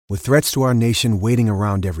With threats to our nation waiting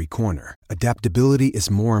around every corner, adaptability is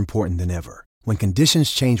more important than ever. When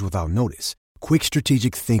conditions change without notice, quick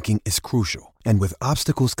strategic thinking is crucial. And with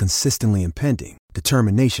obstacles consistently impending,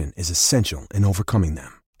 determination is essential in overcoming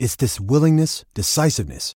them. It's this willingness,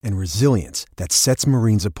 decisiveness, and resilience that sets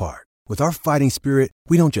Marines apart. With our fighting spirit,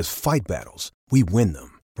 we don't just fight battles, we win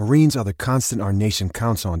them. Marines are the constant our nation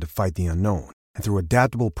counts on to fight the unknown. And through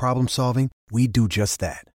adaptable problem solving, we do just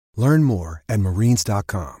that. Learn more at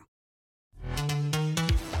marines.com.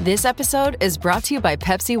 This episode is brought to you by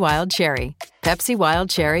Pepsi Wild Cherry. Pepsi Wild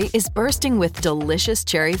Cherry is bursting with delicious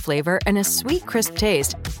cherry flavor and a sweet, crisp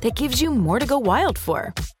taste that gives you more to go wild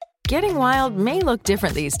for. Getting wild may look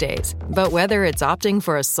different these days, but whether it's opting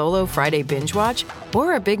for a solo Friday binge watch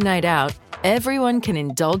or a big night out, everyone can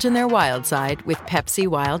indulge in their wild side with Pepsi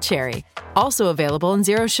Wild Cherry. Also available in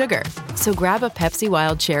Zero Sugar. So grab a Pepsi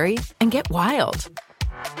Wild Cherry and get wild.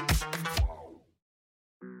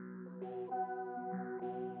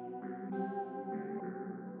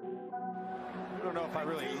 I don't know if I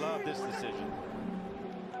really love this decision.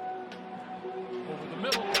 Over the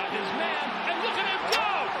middle, got his man, and look at him go!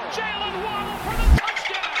 Jalen Waddle for the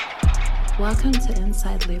touchdown! Welcome to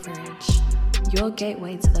Inside Leverage, your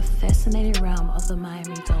gateway to the fascinating realm of the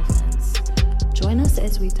Miami Dolphins. Join us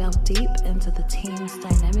as we delve deep into the team's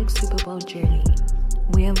dynamic Super Bowl journey.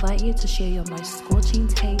 We invite you to share your most scorching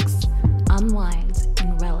takes, unwind,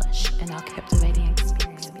 and relish in our captivating experience.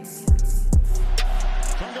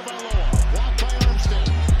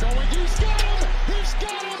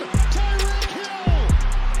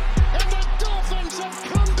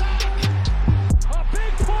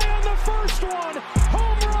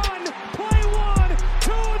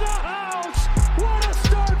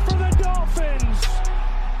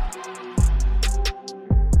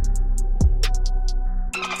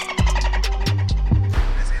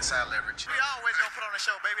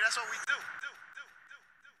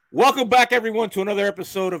 Welcome back, everyone, to another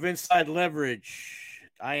episode of Inside Leverage.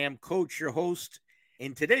 I am Coach, your host.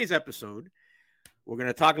 In today's episode, we're going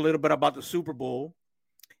to talk a little bit about the Super Bowl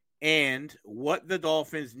and what the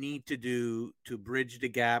Dolphins need to do to bridge the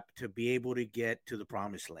gap to be able to get to the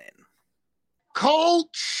promised land.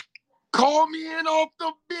 Coach, call me in off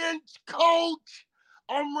the bench, Coach.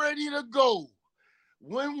 I'm ready to go.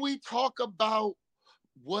 When we talk about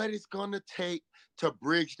what it's going to take to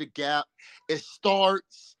bridge the gap, it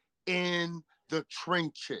starts in the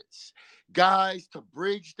trenches. Guys, to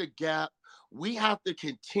bridge the gap, we have to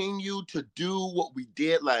continue to do what we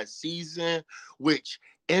did last season, which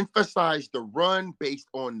emphasized the run based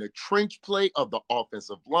on the trench play of the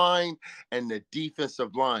offensive line and the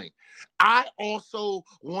defensive line. I also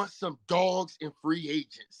want some dogs in free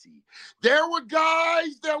agency. There were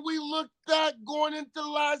guys that we looked at going into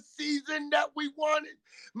last season that we wanted.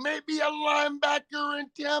 Maybe a linebacker in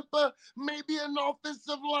Tampa, maybe an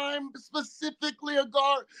offensive line, specifically a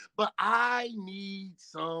guard. But I need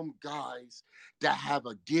some guys that have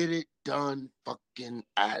a get-it-done fucking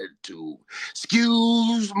attitude.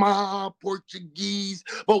 Excuse my Portuguese,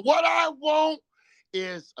 but what I want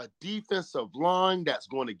is a defensive line that's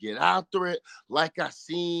going to get after it, like I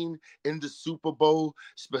seen in the Super Bowl,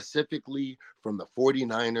 specifically from the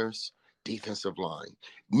 49ers defensive line.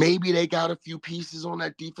 Maybe they got a few pieces on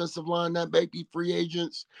that defensive line that may be free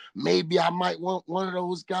agents. Maybe I might want one of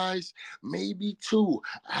those guys, maybe two.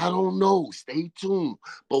 I don't know. Stay tuned.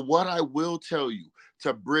 But what I will tell you,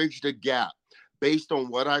 to bridge the gap, based on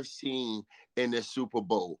what I've seen in the Super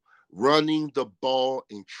Bowl, running the ball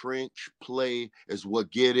in trench play is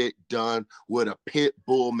what get it done with a pit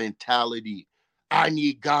bull mentality. I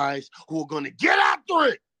need guys who are going to get after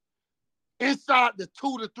it inside the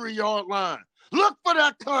 2 to 3 yard line. Look for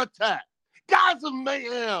that contact. Guys of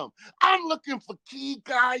mayhem. I'm looking for key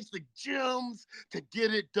guys, the gems, to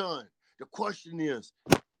get it done. The question is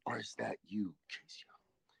that you, Chase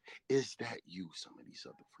Young? Is that you, some of these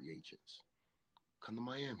other free agents? Come to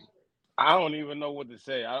Miami. I don't even know what to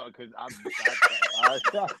say. I just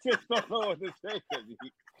don't know what to say.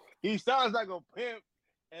 He sounds like a pimp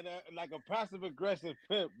and like a passive aggressive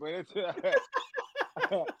pimp, but it's.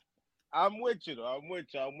 I'm with you, though. I'm with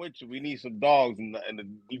you. We need some dogs in the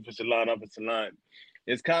defensive line, offensive line.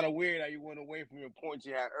 It's kind of weird how you went away from your points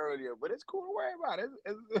you had earlier, but it's cool. Don't worry about it.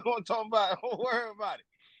 It's what I'm talking about. Don't worry about it.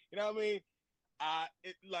 You know what I mean?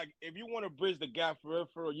 If you want to bridge the gap for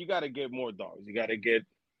real, you got to get more dogs. You got to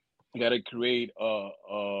create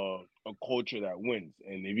a culture that wins.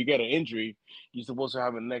 And if you get an injury, you're supposed to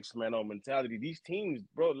have a next man on mentality. These teams,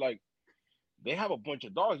 bro, they have a bunch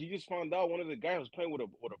of dogs. You just found out one of the guys was playing with a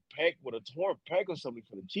torn pec or something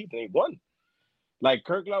for the Chiefs, and they won. Like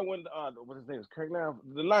Kirkland went. What's his name? Kirkland,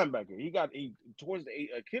 the linebacker. He towards the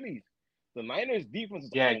Achilles. The Niners defense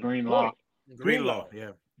is Yeah, on Greenlaw. point. Greenlaw,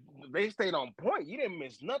 yeah. They stayed on point. You didn't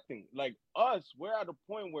miss nothing. Like us, we're at a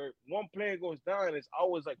point where one player goes down, it's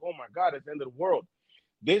always like, oh my God, it's the end of the world.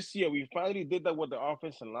 This year, we finally did that with the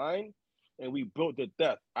offensive line, and we built the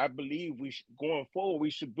depth. I believe going forward,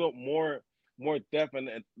 we should build more depth in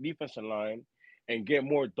the defensive line and get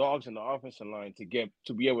more dogs in the offensive line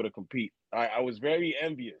to be able to compete. I was very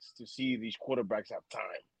envious to see these quarterbacks have time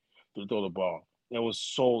to throw the ball. It was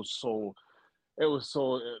so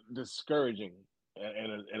discouraging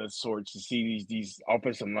and a sort to see these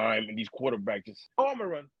offensive line and these quarterbacks just, oh, I'm gonna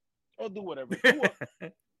run, I'll do whatever. Do up.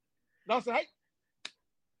 That's hey.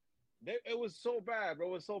 It was so bad, bro.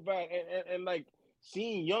 It was so bad, and like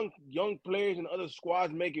seeing young players and other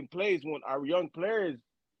squads making plays when our young players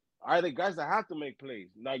are the guys that have to make plays.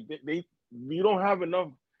 Like we don't have enough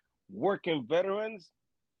working veterans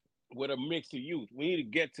with a mix of youth. We need to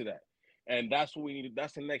get to that. And that's what we need.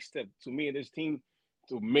 That's the next step to me and this team,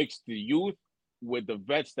 to mix the youth with the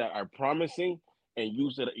vets that are promising and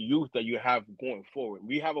use the youth that you have going forward.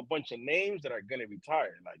 We have a bunch of names that are going to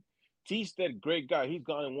retire. Like T-Stead, great guy. He's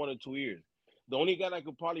gone in 1 or 2 years. The only guy that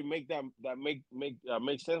could probably make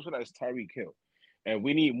make sense with that is Tyreek Hill. And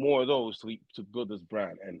we need more of those to build this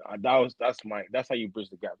brand. And that's how you bridge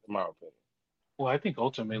the gap, in my opinion. Well, I think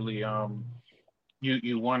ultimately,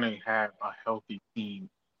 you want to have a healthy team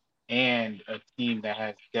and a team that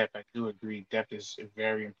has depth. I do agree, depth is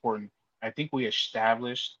very important. I think we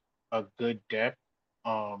established a good depth,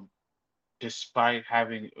 um, despite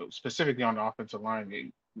having specifically on the offensive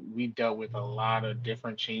line, we dealt with a lot of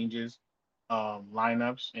different changes,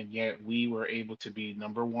 lineups, and yet we were able to be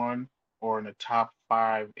number one or in the top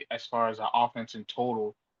five as far as our offense in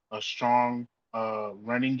total. A strong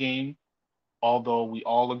running game, although we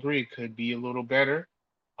all agree it could be a little better.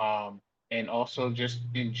 Um, and also just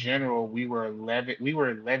in general, we were 11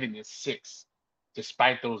 and 6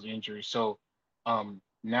 despite those injuries. So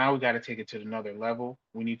now we got to take it to another level.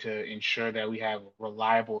 We need to ensure that we have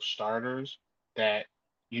reliable starters that,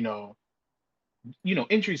 you know,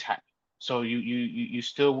 injuries happen. So you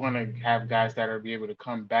still want to have guys that are be able to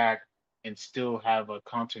come back and still have a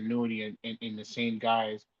continuity in the same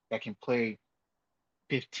guys that can play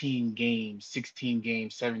 15 games, 16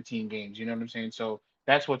 games, 17 games. You know what I'm saying? So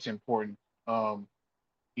that's what's important. Um,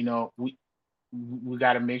 you know, we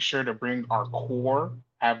got to make sure to bring our core,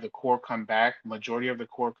 have the core come back, majority of the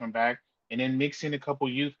core come back, and then mix in a couple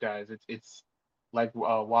youth guys. It's like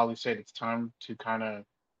Wally said, it's time to kind of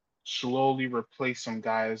slowly replace some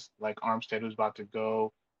guys like Armstead who's about to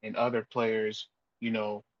go and other players, that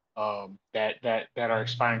are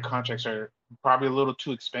expiring contracts are probably a little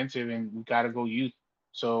too expensive and we got to go youth.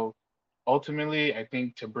 So ultimately, I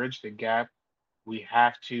think to bridge the gap, we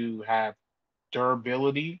have to have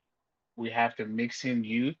durability. We have to mix in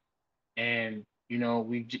youth, and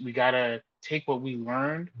we gotta take what we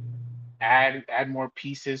learned, add more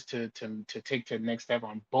pieces to take to the next step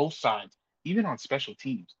on both sides, even on special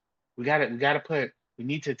teams. We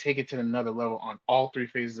need to take it to another level on all three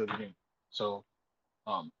phases of the game. So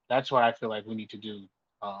that's what I feel like we need to do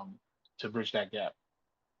to bridge that gap.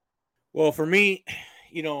 Well, for me,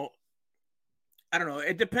 you know, I don't know.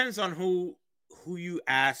 It depends on who you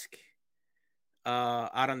ask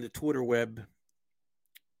out on the Twitter web.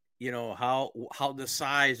 You know how the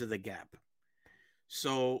size of the gap.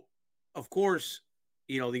 So, of course,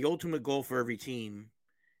 the ultimate goal for every team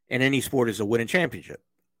in any sport is to win a championship.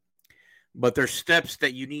 But there's steps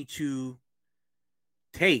that you need to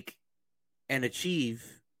take and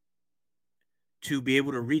achieve to be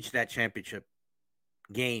able to reach that championship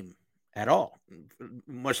game at all,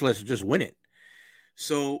 much less just win it.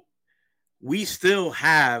 So we still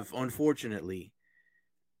have, unfortunately,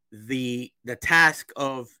 the task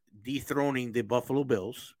of dethroning the Buffalo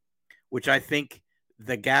Bills, which I think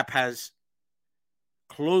the gap has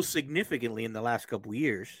closed significantly in the last couple of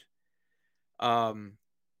years,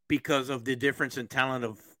 because of the difference in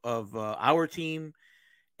talent of our team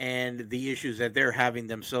and the issues that they're having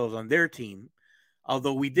themselves on their team.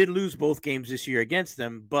 Although we did lose both games this year against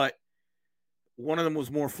them, but one of them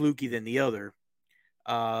was more fluky than the other.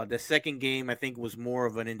 The second game, I think, was more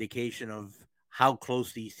of an indication of how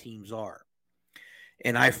close these teams are.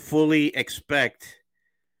 And I fully expect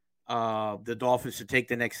the Dolphins to take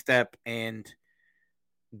the next step and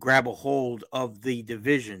grab a hold of the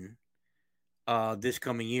division this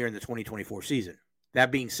coming year in the 2024 season.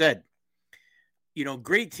 That being said,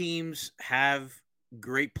 great teams have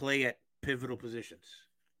great play at pivotal positions,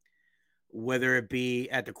 whether it be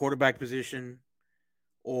at the quarterback position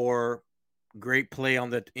or great play on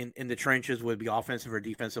the in the trenches with the offensive or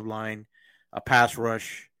defensive line, a pass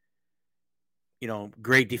rush,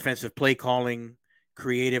 great defensive play calling,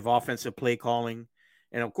 creative offensive play calling,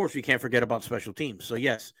 and of course we can't forget about special teams. So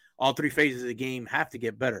yes, all three phases of the game have to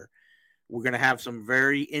get better. We're going to have some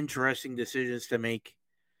very interesting decisions to make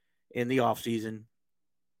in the offseason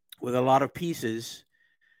with a lot of pieces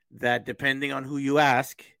that, depending on who you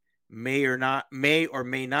ask, may or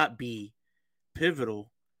may not be pivotal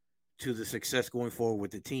to the success going forward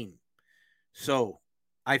with the team. So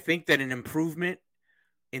I think that an improvement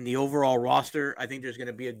in the overall roster, I think there's going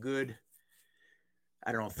to be a good,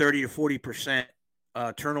 30 to 40%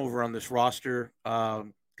 turnover on this roster,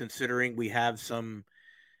 considering we have some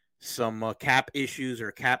cap issues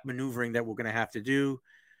or cap maneuvering that we're going to have to do.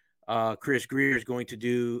 Chris Greer is going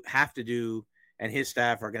to have to do, and his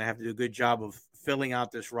staff are going to have to do a good job of filling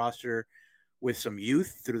out this roster with some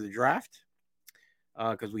youth through the draft,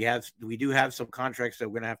 because we do have some contracts that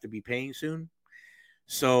we're going to have to be paying soon.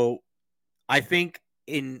 So I think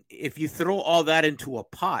if you throw all that into a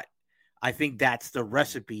pot, I think that's the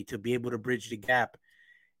recipe to be able to bridge the gap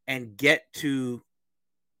and get to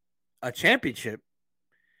a championship.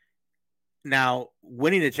 Now,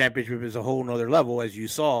 winning the championship is a whole nother level, as you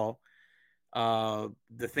saw,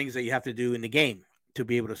 the things that you have to do in the game to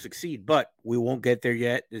be able to succeed. But we won't get there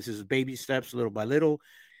yet. This is baby steps, little by little.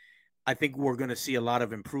 I think we're going to see a lot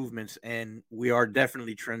of improvements, and we are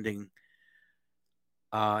definitely trending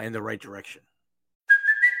in the right direction.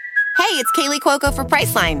 Hey, it's Kaylee Cuoco for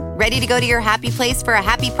Priceline. Ready to go to your happy place for a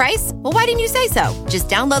happy price? Well, why didn't you say so? Just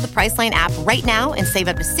download the Priceline app right now and save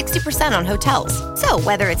up to 60% on hotels. So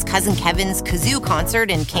whether it's Cousin Kevin's Kazoo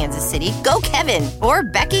Concert in Kansas City, go Kevin, or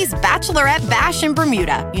Becky's Bachelorette Bash in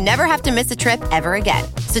Bermuda, you never have to miss a trip ever again.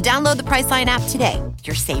 So download the Priceline app today.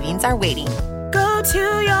 Your savings are waiting. Go to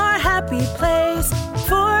your happy place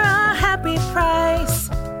for a happy price.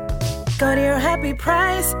 Go to your happy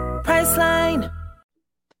price, Priceline.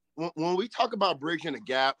 When we talk about bridging a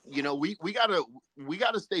gap, we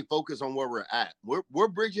gotta stay focused on where we're at. We're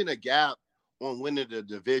bridging a gap on winning the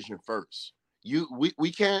division first.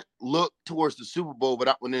 We can't look towards the Super Bowl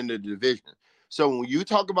without winning the division. So when you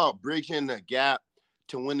talk about bridging the gap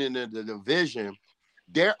to winning the division,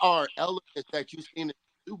 there are elements that you've seen in the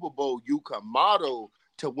Super Bowl you can model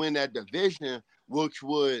to win that division, which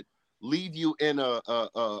would leave you in an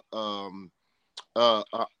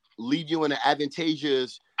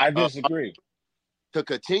advantageous. I disagree. To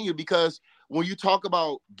continue, because when you talk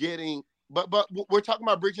about getting, but we're talking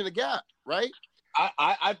about bridging the gap, right?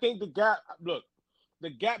 I think the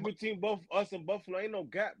gap between both us and Buffalo ain't no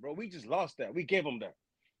gap, bro. We just lost that. We gave them that,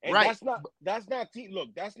 and right. That's not team.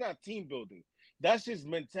 Look, that's not team building. That's just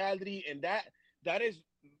mentality, and that is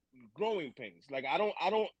growing pains. Like I don't.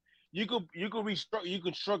 You could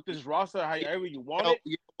construct this roster however you want it.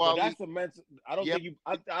 Yeah, well, but that's the mental. I don't think you.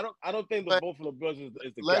 I don't think the Buffalo Bills is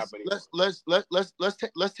the gap anymore.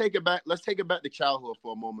 Let's take it back. Let's take it back to childhood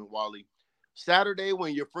for a moment, Wally. Saturday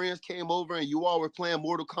when your friends came over and you all were playing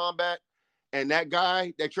Mortal Kombat, and that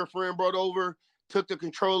guy that your friend brought over took the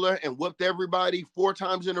controller and whipped everybody 4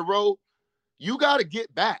 times in a row. You got to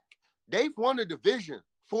get back. They've won the division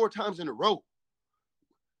 4 times in a row.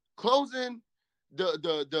 Closing.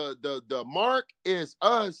 The mark is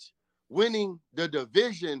us winning the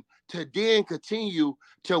division to then continue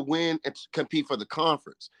to win and compete for the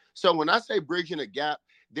conference. So when I say bridging a gap,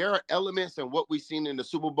 there are elements in what we've seen in the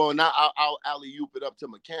Super Bowl. Now I'll alley-oop it up to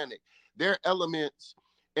Mechanic. There are elements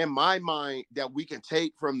in my mind that we can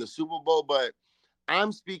take from the Super Bowl, but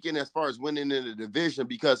I'm speaking as far as winning in the division,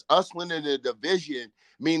 because us winning the division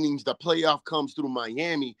means the playoff comes through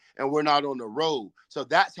Miami and we're not on the road. So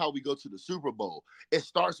that's how we go to the Super Bowl. It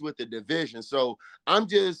starts with the division. So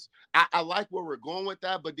I like where we're going with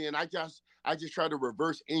that, but then I just try to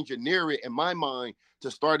reverse engineer it in my mind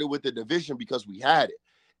to start it with the division because we had it.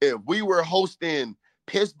 If we were hosting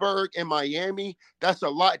Pittsburgh and Miami, that's a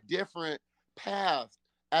lot different path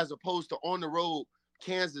as opposed to on the road,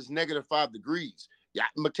 Kansas -5 degrees. Yeah,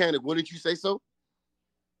 Mechanic, wouldn't you say so?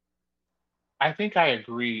 I think I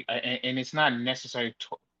agree, and it's not necessary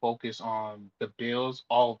to focus on the Bills,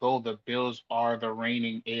 although the Bills are the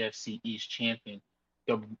reigning AFC East champion.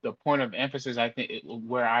 The point of emphasis, I think,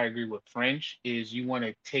 where I agree with French, is you want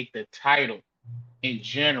to take the title in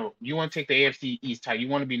general. You want to take the AFC East title. You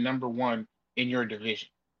want to be number one in your division,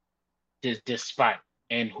 despite.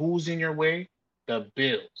 And who's in your way? The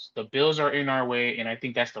Bills. The Bills are in our way, and I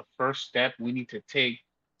think that's the first step we need to take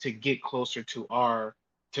to get closer to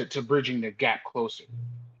to bridging the gap closer.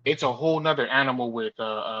 It's a whole nother animal with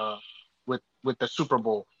the Super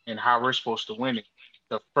Bowl and how we're supposed to win it.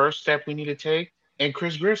 The first step we need to take, and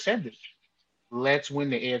Chris Greer said this, let's win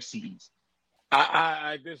the AFC East.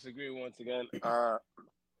 I disagree once again.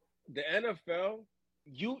 The NFL,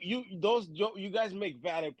 you guys make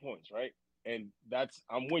valid points, right? And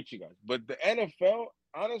I'm with you guys. But the NFL,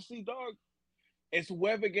 honestly, dog, it's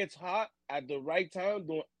whoever gets hot at the right time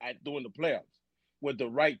during the playoffs with the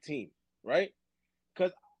right team, right?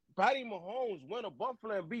 Because Patty Mahomes went to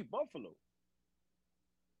Buffalo and beat Buffalo.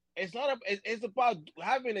 It's about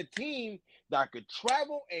having a team that could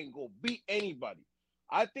travel and go beat anybody.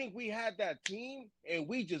 I think we had that team and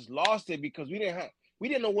we just lost it because we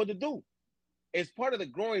didn't know what to do. It's part of the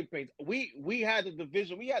growing pains. We had the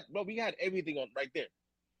division. We had everything on right there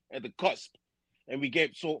at the cusp, and we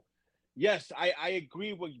gave. So, yes, I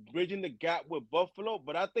agree with bridging the gap with Buffalo,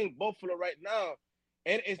 but I think Buffalo right now,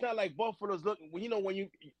 and it's not like Buffalo's looking. When you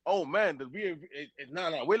oh man, we're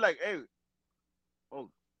like, hey, oh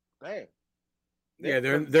damn, yeah,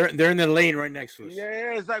 they're in the lane right next to us.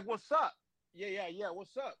 Yeah, it's like, what's up? Yeah,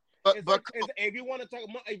 what's up? If you want to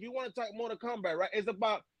talk Mortal Kombat, right? It's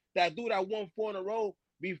about that dude that won 4 in a row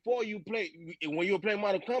before you play. When you were playing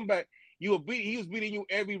Mortal Kombat, he was beating you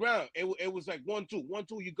every round. It was like 1-2,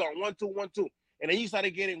 1-2. You got 1-2, 1-2, and then you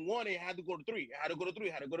started getting 1. It had to go to 3. It had to go to 3.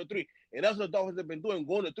 Had to go to 3. And that's what the Dolphins have been doing,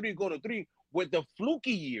 going to 3. With the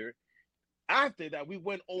fluky year after that, we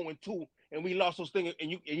went 0-2 and we lost those things.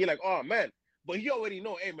 And you're like, oh man. But you already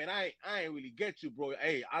know, hey man, I ain't really get you, bro.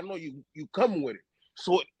 Hey, I know you coming with it.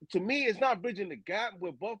 So to me, it's not bridging the gap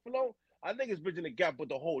with Buffalo. I think it's bridging the gap with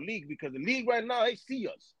the whole league because the league right now, they see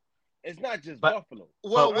us. It's not just Buffalo.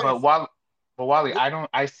 But Wally,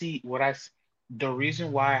 the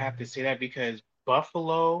reason why I have to say that because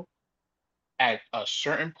Buffalo at a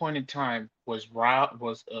certain point in time was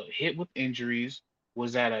hit with injuries,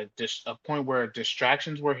 was at a point where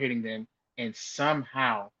distractions were hitting them, and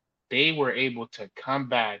somehow they were able to come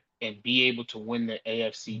back and be able to win the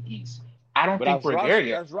AFC East. I don't think we're there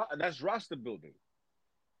yet. That's roster building.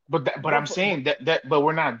 But I'm saying but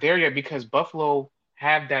we're not there yet because Buffalo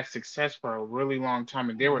had that success for a really long time,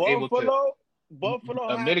 and they were able to.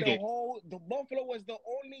 Buffalo had mitigate. the Buffalo was the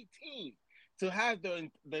only team to have the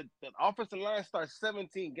offensive line start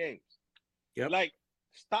 17 games. Yep. Like,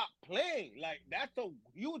 stop playing. Like, that's a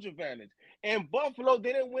huge advantage. And Buffalo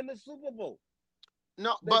didn't win the Super Bowl.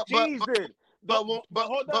 No, the Chiefs did. But hold on.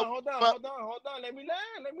 Let me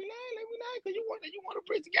land. Because you want to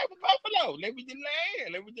bridge the gap with Buffalo. Let me just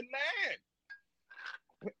land.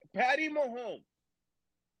 Patty Mahomes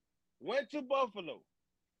went to Buffalo.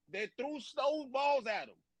 They threw stone balls at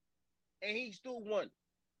him, and he still won.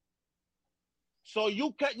 So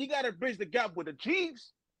you got to bridge the gap with the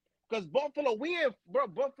Chiefs, because Buffalo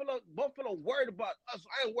Buffalo worried about us.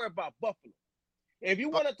 I ain't worried about Buffalo. If you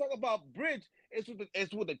want to talk about bridge, it's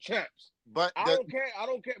with the champs. But I don't care,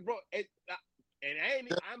 bro.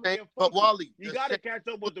 But Wally, you got to catch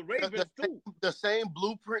up with the Ravens too. The same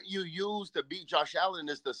blueprint you use to beat Josh Allen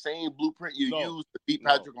is the same blueprint you use to beat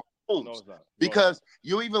Patrick Mahomes. No, it's not. Because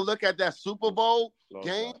you even look at that Super Bowl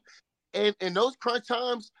game, and in those crunch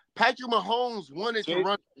times, Patrick Mahomes wanted to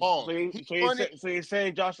run the ball. So you're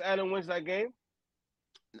saying Josh Allen wins that game?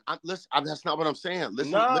 Listen, that's not what I'm saying.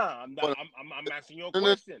 Listen, I'm asking you a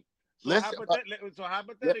question. So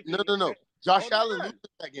hypothetically. No. Josh Allen loses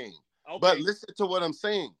that game. Okay. But listen to what I'm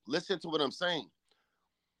saying.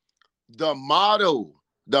 The motto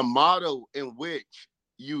in which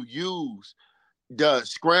you use the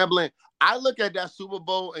scrambling. I look at that Super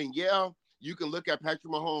Bowl, and you can look at Patrick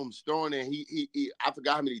Mahomes throwing, and he I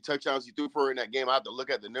forgot how many touchdowns he threw for in that game. I have to look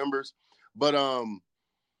at the numbers. But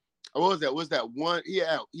what was that? Was that one? He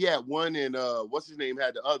had one, and what's his name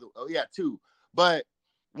had the other? Oh, he had 2. But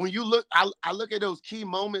when you look, I look at those key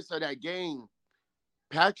moments of that game.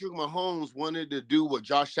 Patrick Mahomes wanted to do what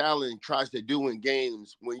Josh Allen tries to do in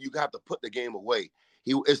games when you have to put the game away.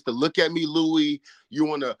 It's to look at me, Louis. You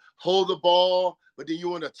want to hold the ball, but then you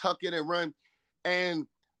want to tuck it and run. And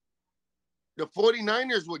the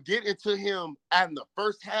 49ers would get into him in the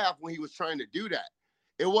first half when he was trying to do that.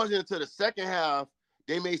 It wasn't until the second half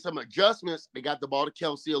they made some adjustments. They got the ball to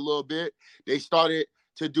Kelsey a little bit. They started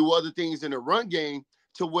to do other things in the run game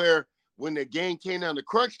to where when the game came down to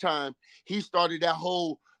crunch time, he started that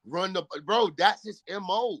whole run. Bro, that's his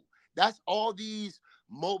MO. That's all these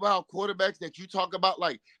mobile quarterbacks that you talk about,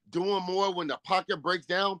 like doing more when the pocket breaks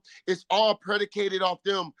down. It's all predicated off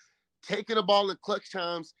them taking the ball in clutch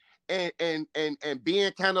times and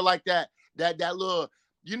being kind of like that little,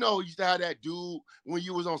 you used to have that dude when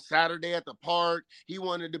you was on Saturday at the park. He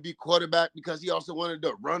wanted to be quarterback because he also wanted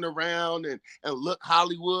to run around and look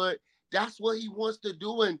Hollywood. That's what he wants to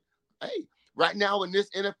do. And hey, right now in this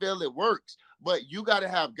NFL, it works. But you got to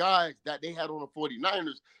have guys that they had on the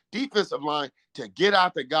 49ers defensive line to get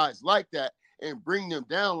after guys like that and bring them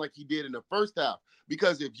down like he did in the first half.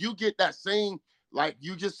 Because if you get that same, like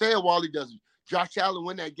you just said, Wally does, Josh Allen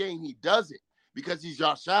win that game, he does it because he's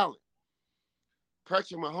Josh Allen.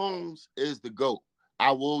 Patrick Mahomes is the GOAT.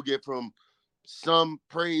 I will give him some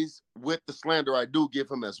praise with the slander I do give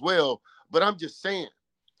him as well, but I'm just saying.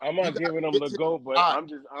 I'm not giving them the GOAT, but I'm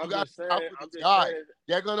just saying.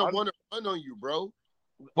 They're going to want to run on you, bro.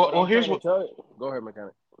 Well, here's what. Go ahead,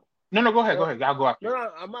 Mechanic. No, go ahead. Go ahead. I'll go after.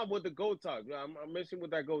 No, I'm not with the GOAT talk. I'm missing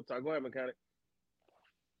with that GOAT talk. Go ahead, Mechanic.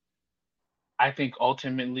 I think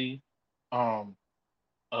ultimately, a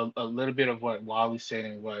little bit of what Wally said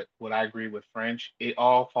and what I agree with French, it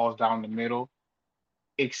all falls down the middle.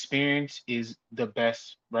 Experience is the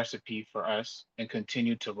best recipe for us and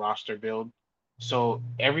continue to roster build. So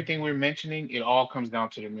everything we're mentioning, it all comes down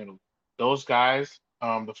to the middle. Those guys,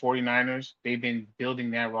 the 49ers, they've been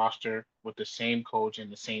building that roster with the same coach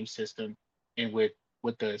and the same system and with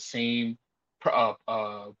the same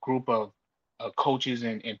group of coaches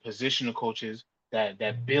and positional coaches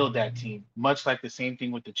that build that team, much like the same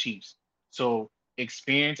thing with the Chiefs. So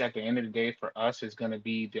experience at the end of the day for us is going to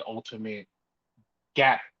be the ultimate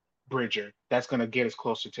gap bridger. That's going to get us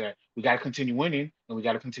closer to that. We got to continue winning and we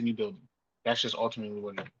got to continue building. That's just ultimately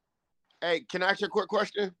what it is. Hey, can I ask you a quick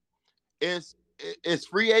question? Is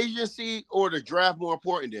free agency or the draft more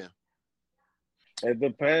important then? It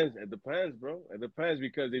depends. It depends, bro. It depends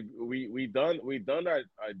because if we done our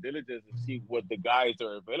diligence to see what the guys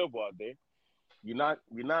are available out there.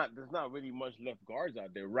 There's not really much left guards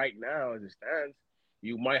out there right now as it stands.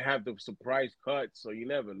 You might have the surprise cut, so you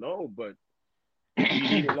never know. But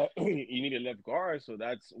you need a left guard, so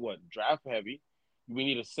that's what draft heavy. We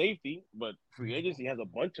need a safety, but free agency has a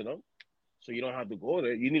bunch of them, so you don't have to go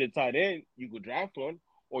there. You need a tight end, you could draft one,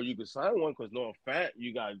 or you could sign one because Noah Fant,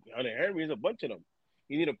 you got Hunter Henry, there's a bunch of them.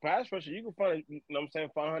 You need a pass rusher, you can find, you know what I'm saying,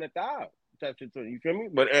 500,000 type shit. You feel me?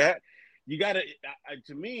 But you gotta.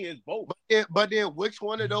 To me, it's both. But then, which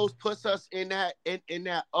one of those puts us in that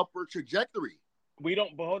upward trajectory? We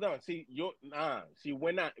don't. But hold on. See,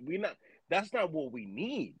 we're not. That's not what we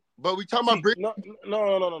need. But we talking about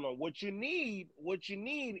no. What you need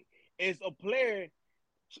is a player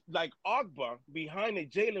like Agba behind a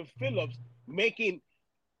Jalen Phillips making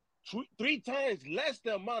 3 times less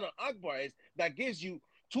the amount of Agba is. That gives you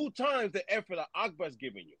 2 times the effort that Agba's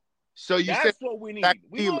giving you. So that's what we need.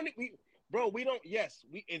 We don't. Yes,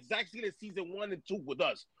 it's actually the season 1 and 2 with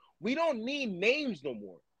us. We don't need names no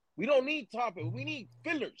more. We don't need topic. We need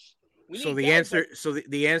fillers. The answer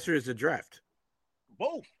is the draft.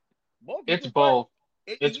 Both. It's both.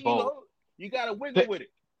 It's both. You gotta wiggle with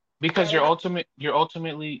it. Because you're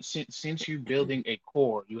ultimately since you're building a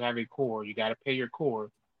core, you have a core, you gotta pay your core.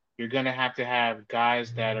 You're gonna have to have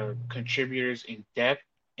guys that are contributors in depth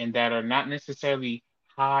and that are not necessarily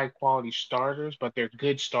high quality starters, but they're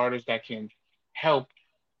good starters that can help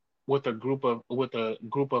with a group of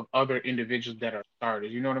other individuals that are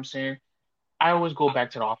starters. You know what I'm saying? I always go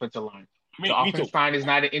back to the offensive line. The offensive line is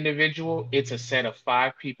not an individual; it's a set of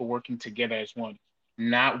 5 people working together as one.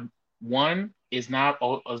 Not one is not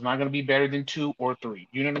going to be better than 2 or 3.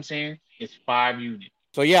 You know what I'm saying? It's 5 units.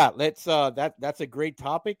 So yeah, let's that's a great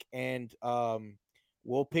topic, and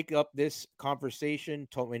we'll pick up this conversation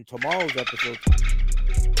in tomorrow's episode.